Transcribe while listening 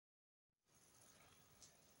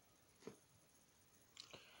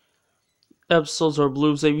episodes are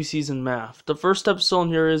Blues, ABCs, and Math. The first episode in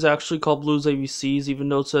here is actually called Blues, ABCs, even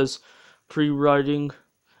though it says pre-reading,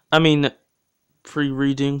 on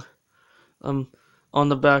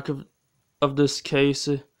the back of this case.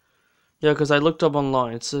 Yeah, because I looked up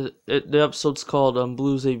online. The episode's called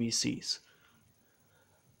Blues, ABCs.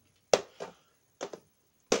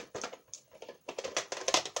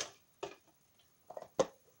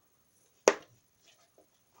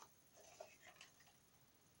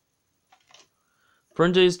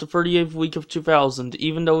 Print date is the 38th week of 2000,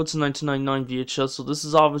 even though it's a 1999 VHS, so this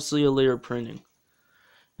is obviously a later printing.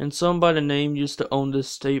 And someone by the name used to own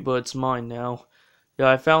this tape, but it's mine now. Yeah,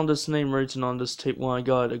 I found this name written on this tape when I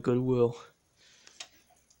got it at Goodwill.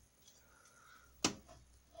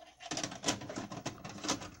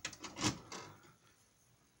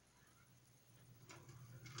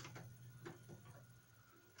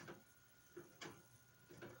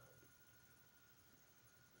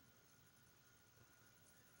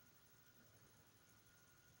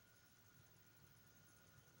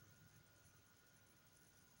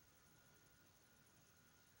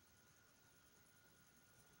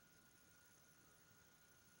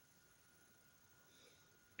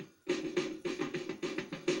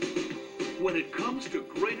 When it comes to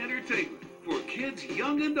great entertainment for kids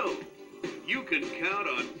young and old, you can count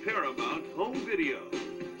on Paramount Home Video.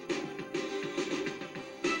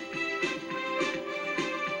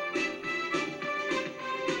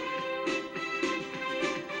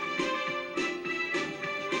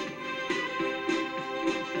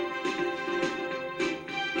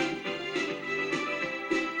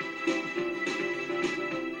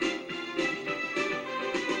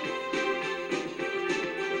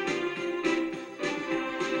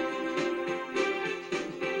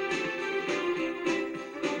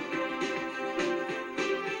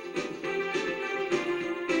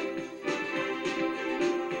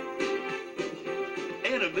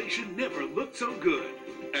 Animation never looked so good,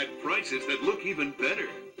 at prices that look even better.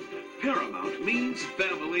 Paramount means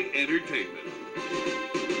family entertainment.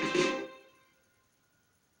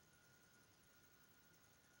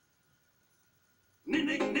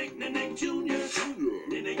 Nick Junior.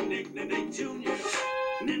 Nick Junior. Nick Junior.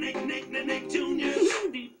 Nick Junior. Nick Junior.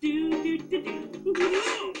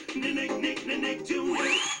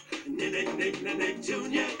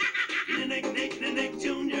 Nick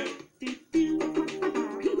Junior.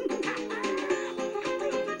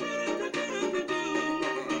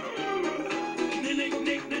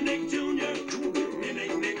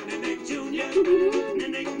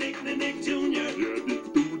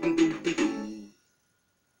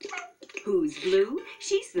 Who's Blue?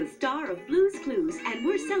 She's the star of Blue's Clues, and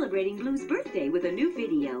we're celebrating Blue's birthday with a new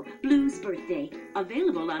video, Blue's Birthday.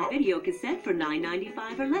 Available on video cassette for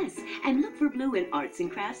 $9.95 or less. And look for Blue in Arts and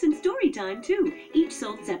Crafts and Storytime, too, each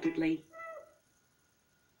sold separately.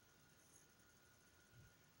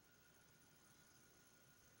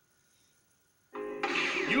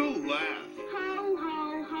 You'll laugh. Ho,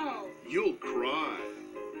 ho, ho. You'll cry.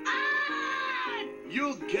 Ah!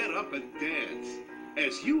 You'll get up and dance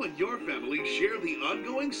as you and your family share the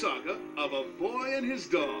ongoing saga of a boy and his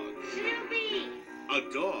dog. Snoopy! A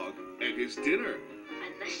dog and his dinner. I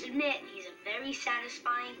must admit, he's a very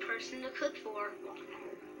satisfying person to cook for.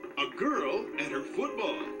 A girl and her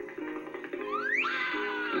football.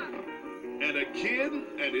 Ah! And a kid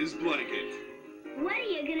and his blanket. What are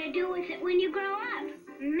you gonna do with it when you grow up?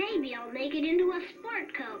 Maybe I'll make it into a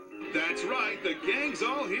sport coat. That's right, the gang's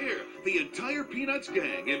all here. The entire Peanuts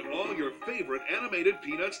gang and all your favorite animated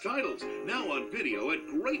Peanuts titles. Now on video at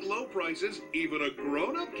great low prices, even a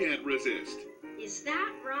grown-up can't resist. Is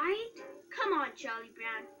that right? Come on, Charlie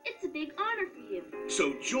Brown. It's a big honor for you.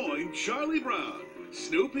 So join Charlie Brown,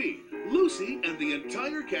 Snoopy, Lucy, and the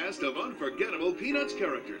entire cast of unforgettable Peanuts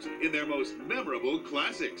characters in their most memorable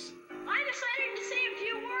classics. I decided to say a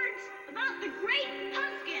few words about the Great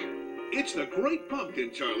Pumpkin. It's the Great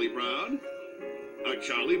Pumpkin, Charlie Brown. A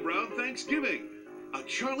Charlie Brown Thanksgiving. A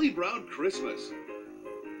Charlie Brown Christmas.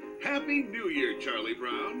 Happy New Year, Charlie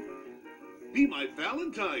Brown. Be my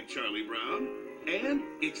Valentine, Charlie Brown. And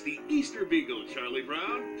it's the Easter Beagle, Charlie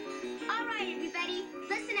Brown. All right, everybody,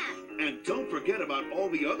 listen up. And don't forget about all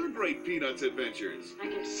the other great Peanuts adventures. I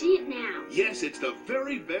can see it now. Yes, it's the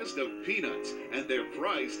very best of Peanuts, and they're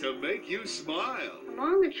priced to make you smile.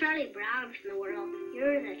 Among the Charlie Browns in the world,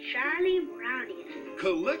 you're the Charlie Browniest.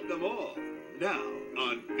 Collect them all, now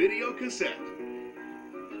on video cassette.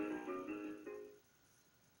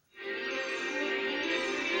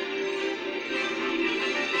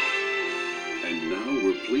 And now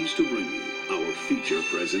we're pleased to bring you our feature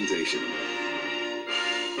presentation.